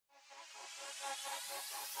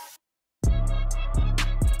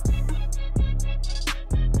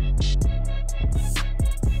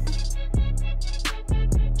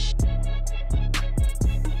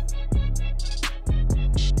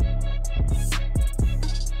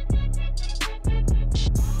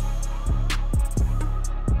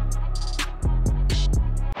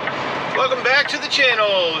Welcome back to the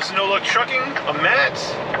channel. This is No Luck Trucking. I'm Matt,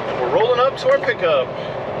 and we're rolling up to our pickup.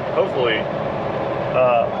 Hopefully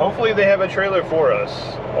they have a trailer for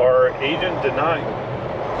us. Our agent did not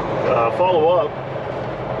follow up.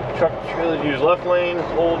 Truck trailers use left lane,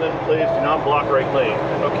 hold in place, do not block right lane.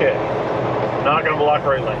 Okay, not gonna block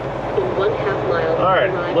right lane. In 1/2 mile. All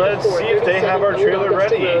right, let's see if they have our trailer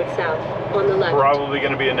ready. Road south, on the left. Probably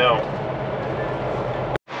gonna be a no.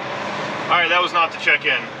 All right, that was not the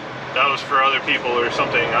check-in. That was for other people or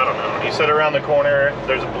something, I don't know. He said around the corner,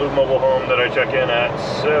 there's a blue mobile home that I check in at,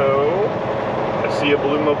 so I see a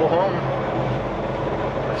blue mobile home.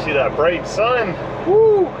 I see that bright sun.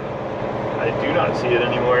 Woo! I do not see it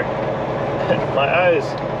anymore. My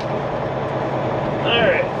eyes. All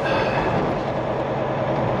right.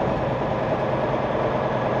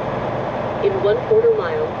 In 1/4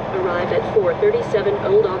 mile, arrive at 437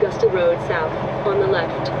 Old Augusta Road south, on the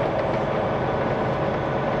left.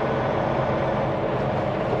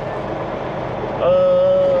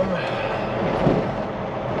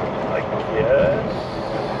 I guess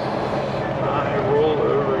I roll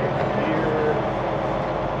over here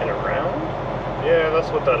and around. Yeah, that's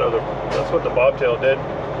what the bobtail did.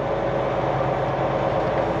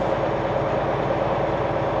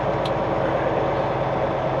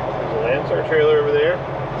 There's a Lancer trailer over there.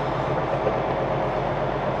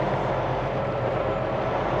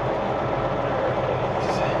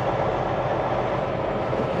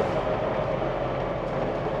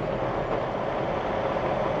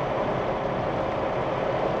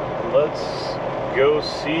 Let's go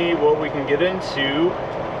see what we can get into.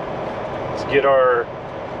 Let's get our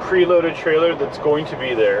preloaded trailer that's going to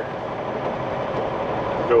be there.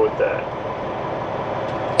 We'll go with that.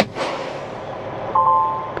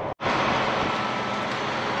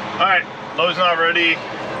 Alright, load's not ready.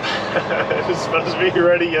 It was supposed to be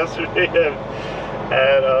ready yesterday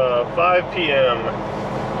at 5 p.m.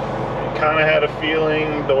 Kind of had a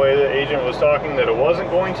feeling the way the agent was talking that it wasn't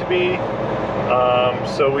going to be.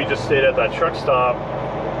 So we just stayed at that truck stop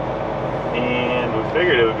and we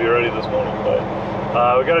figured it would be ready this morning, but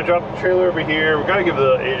we got to drop the trailer over here. We got to give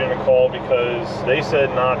the agent a call because they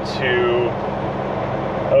said not to.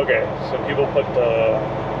 Okay, so people put the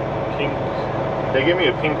pink, they gave me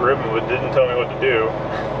a pink ribbon but didn't tell me what to do.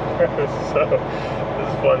 So this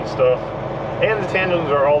is fun stuff. And the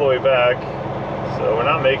tandems are all the way back, so we're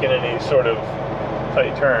not making any sort of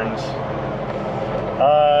tight turns.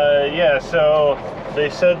 Yeah, so they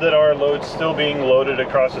said that our load's still being loaded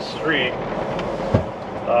across the street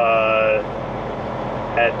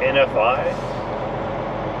at NFI,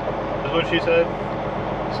 is what she said.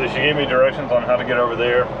 So she gave me directions on how to get over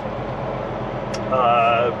there.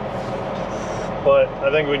 But I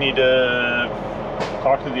think we need to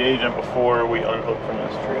talk to the agent before we unhook from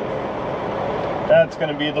this trailer. That's going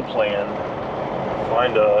to be the plan.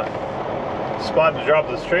 Find a spot to drop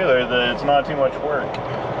this trailer that it's not too much work.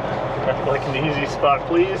 Like an easy spot,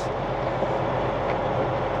 please.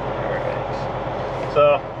 Alright.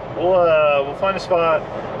 So we'll find a spot,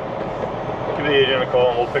 give the agent a call,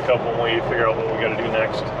 and we'll pick up when we figure out what we gotta do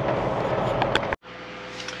next.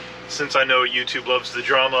 Since I know YouTube loves the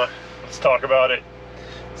drama, let's talk about it.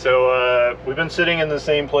 So we've been sitting in the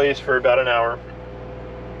same place for about an hour,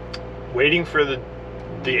 waiting for the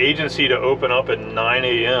agency to open up at 9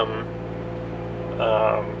 a.m.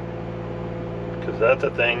 Because that's a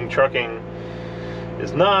thing. Trucking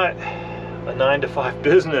is not a 9 to 5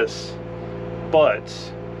 business, but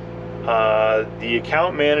the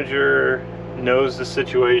account manager knows the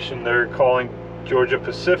situation. They're calling Georgia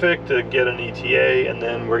Pacific to get an ETA, and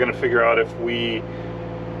then we're going to figure out if we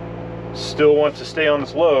still want to stay on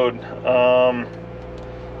this load.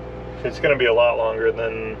 It's going to be a lot longer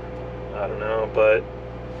than, I don't know, but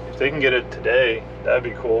if they can get it today, that'd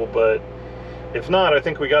be cool. But if not, I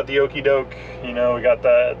think we got the okie doke, you know, we got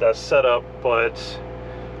that set up, but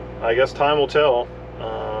I guess time will tell.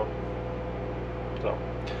 So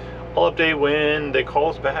I'll update when they call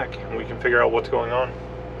us back and we can figure out what's going on.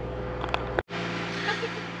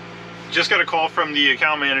 Just got a call from the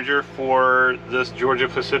account manager for this Georgia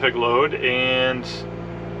Pacific load, and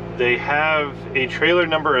they have a trailer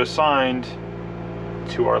number assigned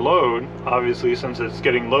to our load, obviously, since it's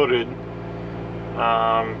getting loaded.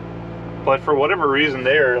 But for whatever reason,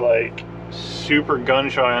 they are like super gun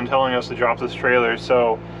shy on telling us to drop this trailer.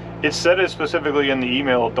 So it said it specifically in the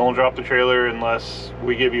email, don't drop the trailer unless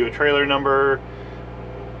we give you a trailer number.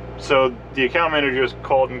 So the account manager just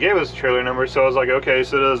called and gave us a trailer number. So I was like, okay,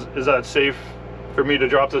 so is that safe for me to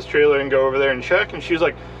drop this trailer and go over there and check? And she's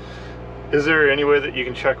like, is there any way that you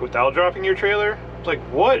can check without dropping your trailer? I was like,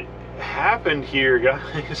 what happened here,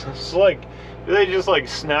 guys? It's like, they just like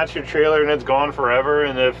snatch your trailer and it's gone forever,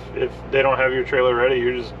 and if they don't have your trailer ready,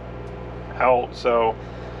 you're just out. So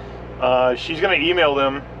she's gonna email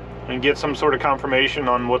them and get some sort of confirmation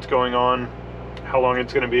on what's going on, how long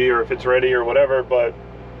it's gonna be, or if it's ready or whatever, but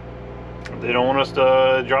they don't want us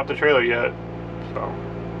to drop the trailer yet. So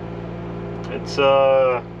it's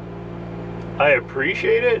I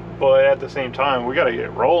appreciate it, but at the same time, we gotta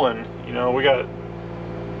get rolling. You know, we gotta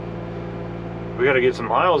get some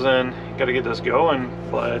miles in, gotta get this going.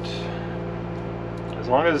 But as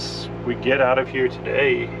long as we get out of here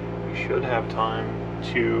today, we should have time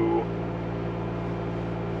to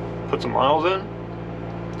put some miles in.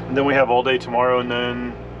 And then we have all day tomorrow, and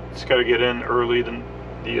then just gotta get in early the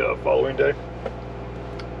following day.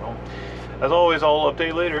 Well, as always, I'll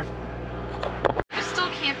update later. I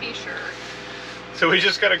still can't be sure. So we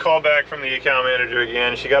just got a call back from the account manager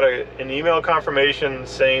again. She got an email confirmation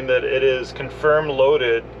saying that it is confirmed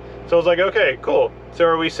loaded. So I was like, okay, cool. So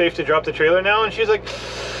are we safe to drop the trailer now? And she's like,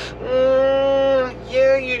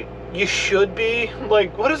 yeah, you should be. I'm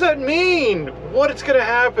like, what does that mean? What's gonna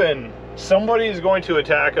happen? Somebody's going to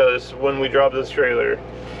attack us when we drop this trailer.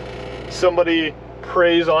 Somebody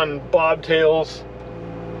preys on bobtails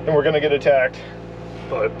and we're gonna get attacked.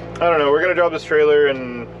 But I don't know, we're gonna drop this trailer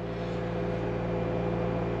and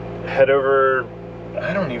head over.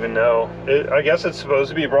 I don't even know. I guess it's supposed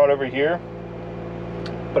to be brought over here,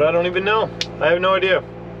 but I don't even know. I have no idea.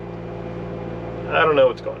 I don't know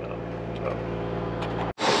what's going on. So.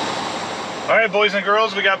 All right, boys and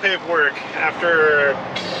girls, we got paperwork after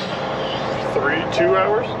 2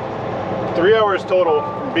 hours? 3 hours total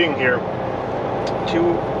from being here.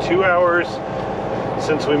 Two hours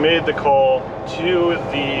since we made the call to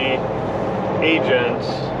the agent.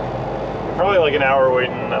 Probably like an hour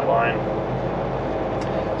waiting in that line.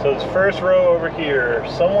 So this first row over here,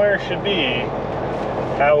 somewhere should be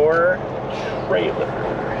our trailer.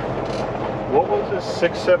 What was this?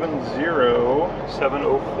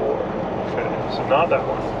 670704. Okay, so not that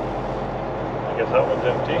one. I guess that one's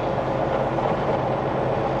empty.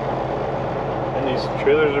 And these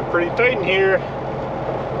trailers are pretty tight in here.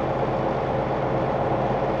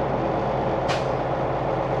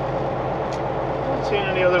 Not seeing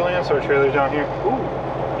any other Landstar trailers down here. Ooh,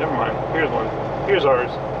 never mind. Here's one. Here's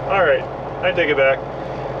ours. Alright, I take it back.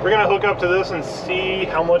 We're gonna hook up to this and see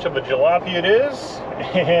how much of a jalopy it is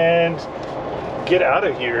and get out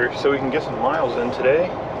of here so we can get some miles in today.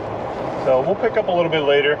 So we'll pick up a little bit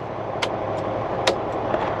later.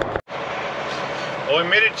 Well, we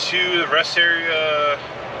made it to the rest area.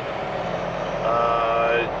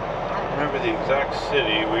 I don't remember the exact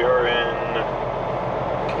city. We are in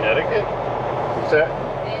Connecticut? What's that?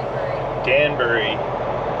 Danbury.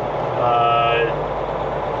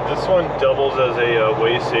 This one doubles as a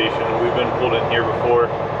way station. We've been pulled in here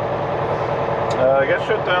before. I got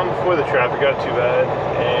shut down before the traffic got too bad,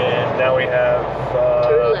 and now we have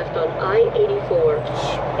turn left on I-84.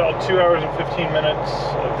 About 2 hours and 15 minutes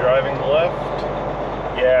of driving left.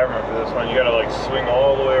 Yeah, I remember this one. You gotta like swing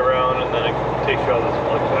all the way around, and then it takes you out this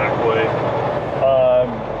one back way.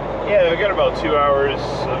 Yeah, we got about 2 hours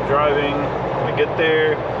of driving to get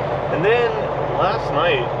there, and then last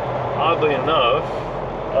night, oddly enough,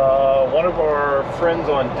 one of our friends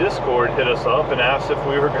on Discord hit us up and asked if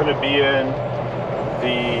we were going to be in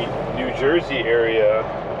the New Jersey area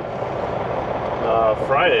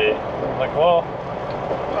Friday. I'm like, well,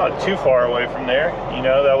 not too far away from there. You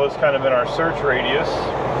know, that was kind of in our search radius.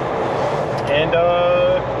 And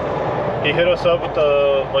he hit us up with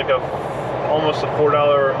almost a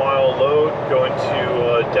 $4 a mile load going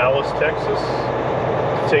to Dallas, Texas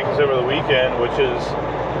to take us over the weekend, which is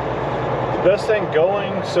best thing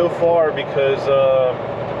going so far because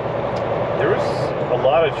there was a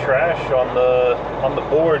lot of trash on the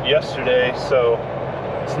board yesterday, so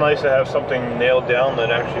it's nice to have something nailed down that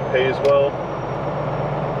actually pays well.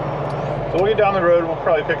 So we'll get down the road. We'll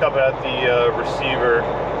probably pick up at the receiver,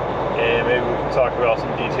 and maybe we can talk about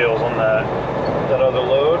some details on that other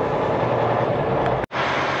load.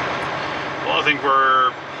 Well, I think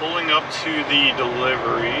we're pulling up to the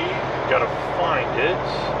delivery. Gotta find it.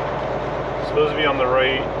 Supposed to be on the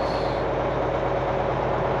right.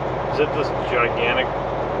 Is it this gigantic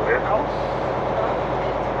warehouse?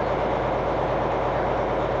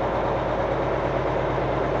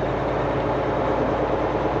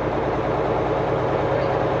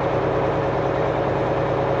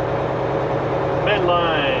 red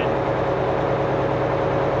line.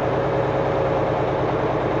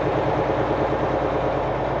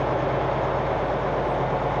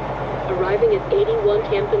 Arriving at 81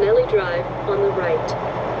 Campanelli Drive on the right.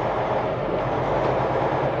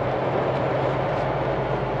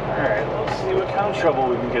 Alright, let's see what kind of trouble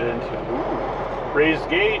we can get into. Ooh, raised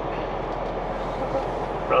gate.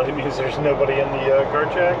 Probably means there's nobody in the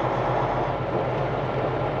guard shack.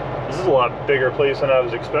 This is a lot bigger place than I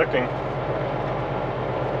was expecting.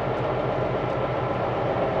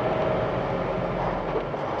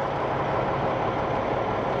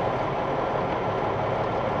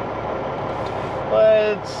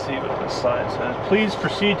 Let's see what this sign says. Please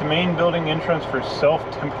proceed to main building entrance for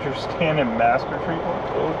self-temperature scan and mask retrieval.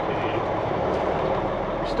 Okay.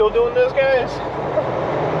 We're still doing this, guys?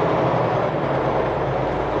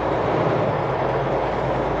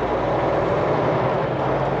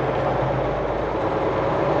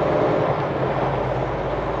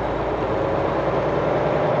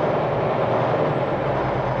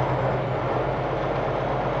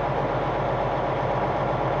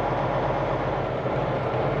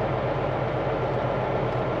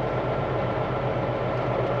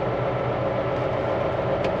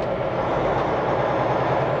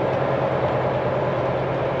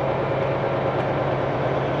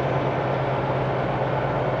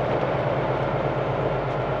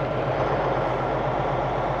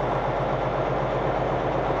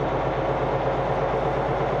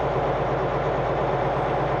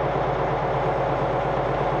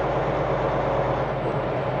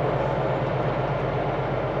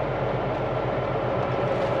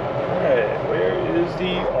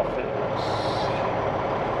 The office.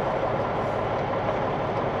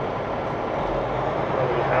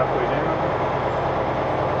 Probably halfway down.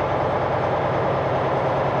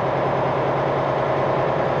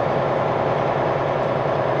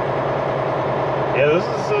 Yeah, this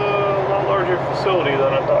is a lot larger facility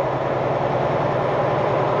than I thought.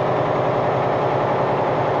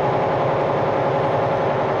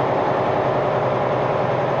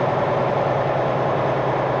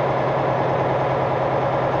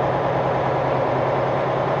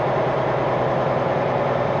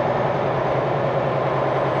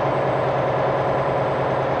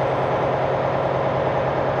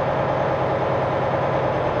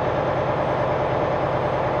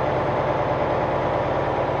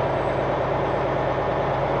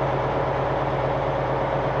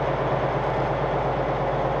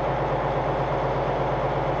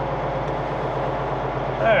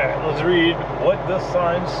 Alright, let's read what the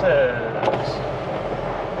sign says.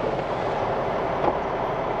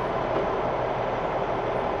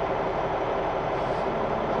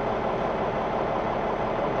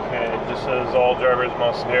 Okay, it just says all drivers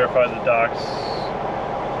must verify the docks,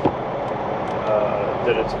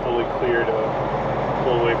 that it's fully clear to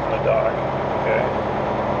pull away from the dock. Okay.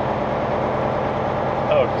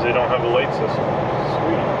 Oh, because they don't have a light system.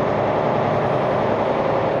 Sweet.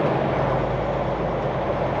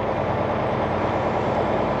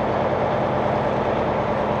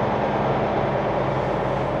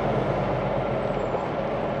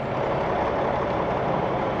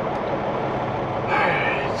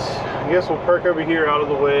 I guess we'll park over here out of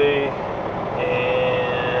the way,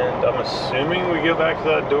 and I'm assuming we go back to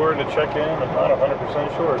that door to check in. I'm not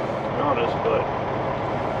 100% sure, to be honest, but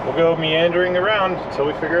we'll go meandering around until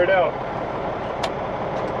we figure it out.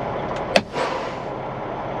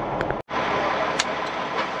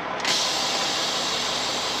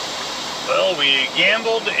 Well, we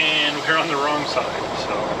gambled and we're on the wrong side,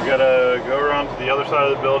 so we gotta go around to the other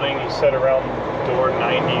side of the building. He said around door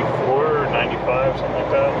 94 or 95, something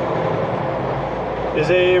like that, is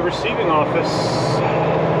a receiving office. So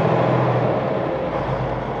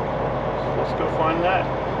let's go find that.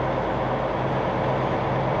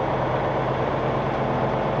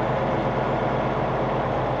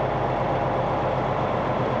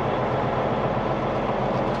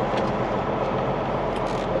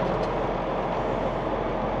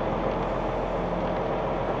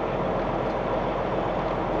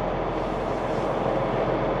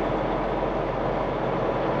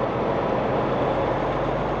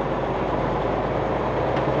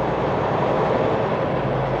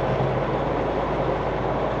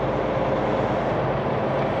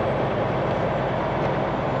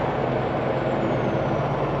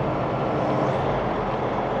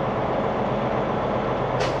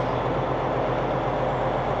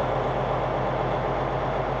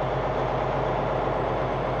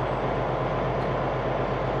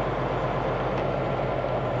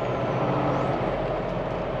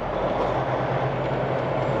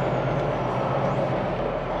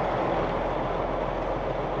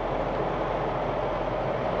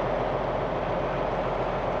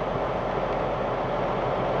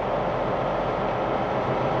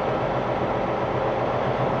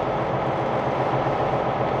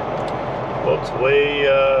 Well, it's way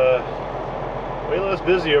less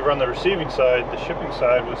busy over on the receiving side. The shipping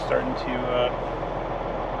side was starting to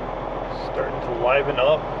liven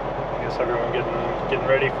up. I guess everyone getting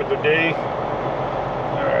ready for their day.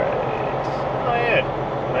 All right. Oh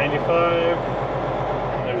yeah, 95.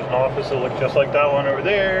 And there's an office that looks just like that one over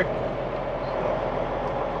there.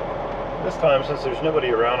 So this time, since there's nobody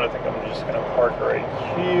around, I think I'm just gonna park right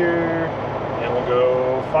here, and we'll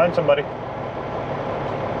go find somebody.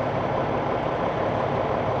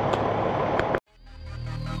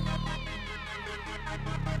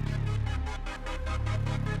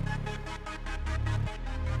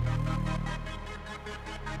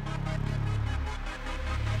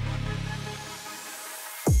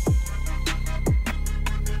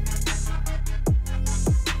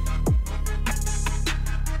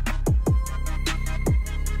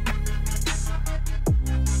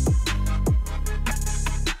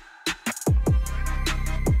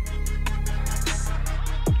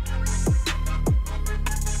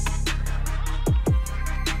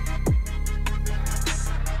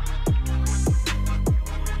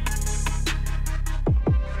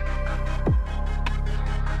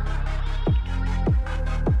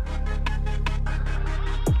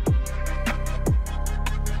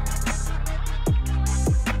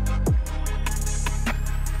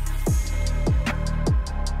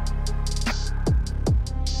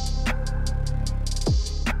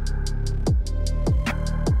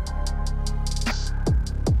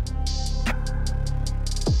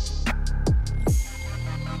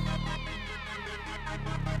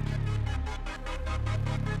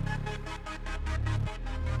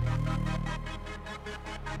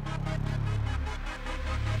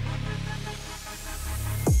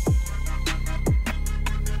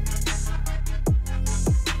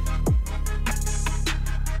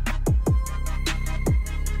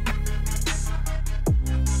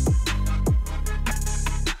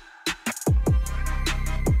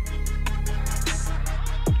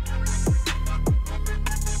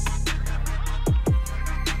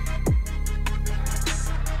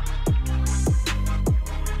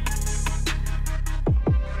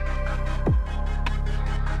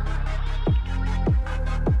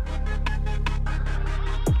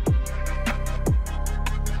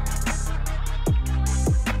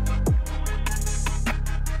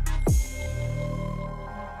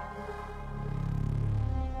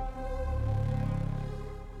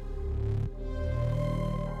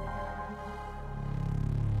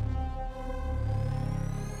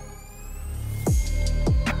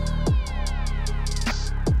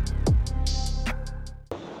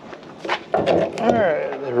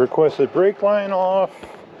 Alright, they requested brake line off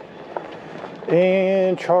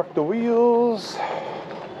and chalk the wheels.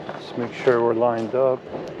 Let's make sure we're lined up.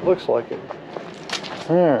 Looks like it.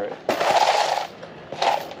 Alright.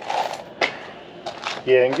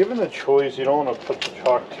 Yeah, and given the choice, you don't want to put the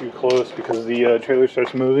chalk too close because the trailer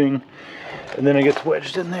starts moving and then it gets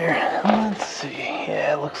wedged in there. Let's see.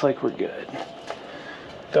 Yeah, it looks like we're good.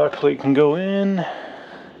 Dock plate can go in.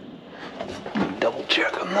 Let me double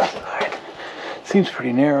check on this side. Seems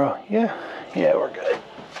pretty narrow. Yeah, we're good.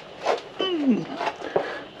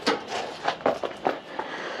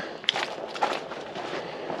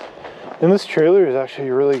 And this trailer is actually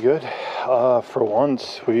really good. For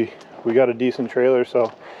once, we got a decent trailer, so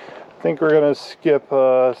I think we're gonna skip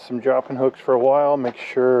some dropping hooks for a while. Make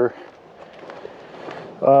sure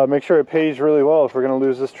it pays really well if we're gonna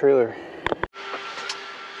lose this trailer.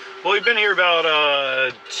 Well, we've been here about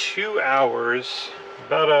 2 hours,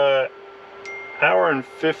 about an hour and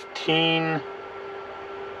 15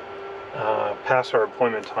 past our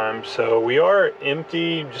appointment time, so we are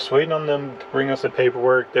empty, just waiting on them to bring us the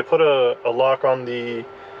paperwork. They put a lock on the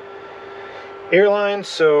airline,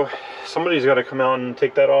 so somebody's got to come out and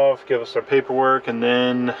take that off, give us our paperwork, and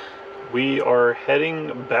then we are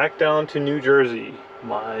heading back down to New Jersey,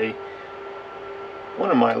 one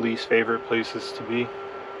of my least favorite places to be,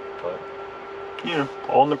 but you know,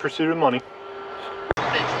 all in the pursuit of money.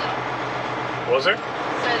 Was there? It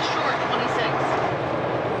says short 26.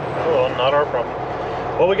 Oh, well, not our problem.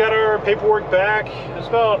 Well, we got our paperwork back. It was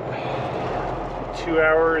about 2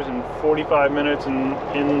 hours and 45 minutes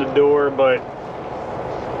in the door, but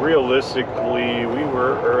realistically, we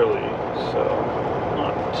were early, so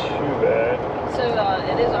not too bad. So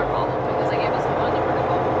it is our problem because they gave us a phone number to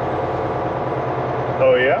call.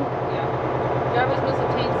 Oh yeah? Yeah. Drivers must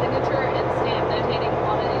obtain signature and stamp notating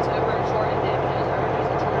quantities over and short and damages or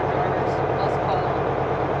reducing shorter drivers must call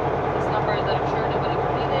this number that I'm sure nobody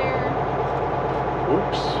will be there.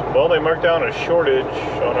 Oops. Well, they marked down a shortage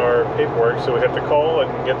on our paperwork, so we have to call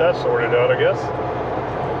and get that sorted out, I guess.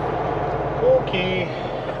 Okay.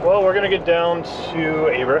 Well, we're gonna get down to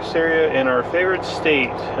a rest area in our favorite state,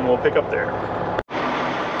 and we'll pick up there.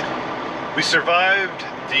 We survived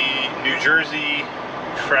the New Jersey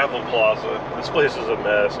Travel Plaza. This place is a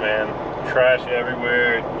mess, man. Trash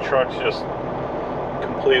everywhere, trucks just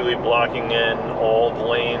completely blocking in all the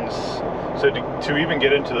lanes. So to even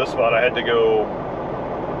get into this spot, I had to go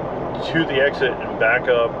to the exit and back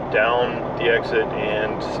up, down the exit,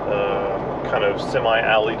 and kind of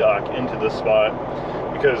semi-alley dock into this spot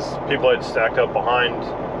because people had stacked up behind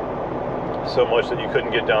so much that you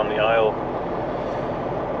couldn't get down the aisle.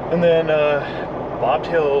 And then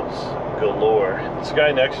bobtails galore. This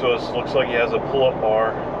guy next to us looks like he has a pull-up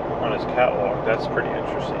bar on his catwalk. That's pretty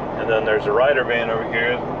interesting. And then there's a rider van over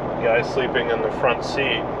here. The guy sleeping in the front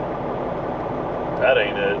seat. That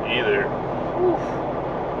ain't it either. Oof.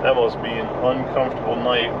 That must be an uncomfortable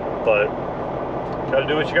night, but gotta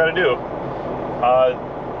do what you gotta do.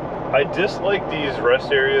 I dislike these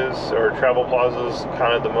rest areas or travel plazas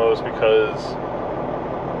kind of the most because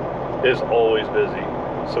it's always busy.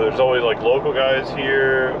 So there's always like local guys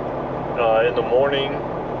here in the morning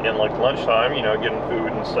and like lunchtime, you know, getting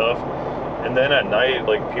food and stuff. And then at night,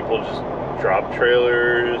 like people just drop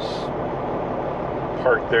trailers,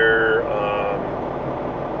 park their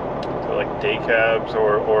like day cabs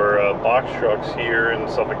or box trucks here and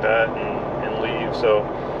stuff like that and leave. So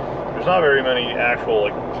there's not very many actual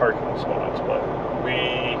like parking spots, but we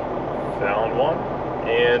found one,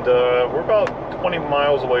 and we're about 20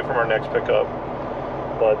 miles away from our next pickup,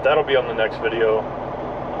 but that'll be on the next video.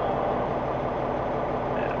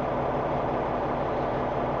 Yeah.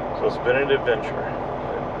 So it's been an adventure.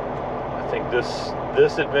 I think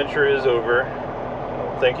this adventure is over.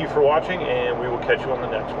 Thank you for watching, and we will catch you on the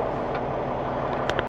next one.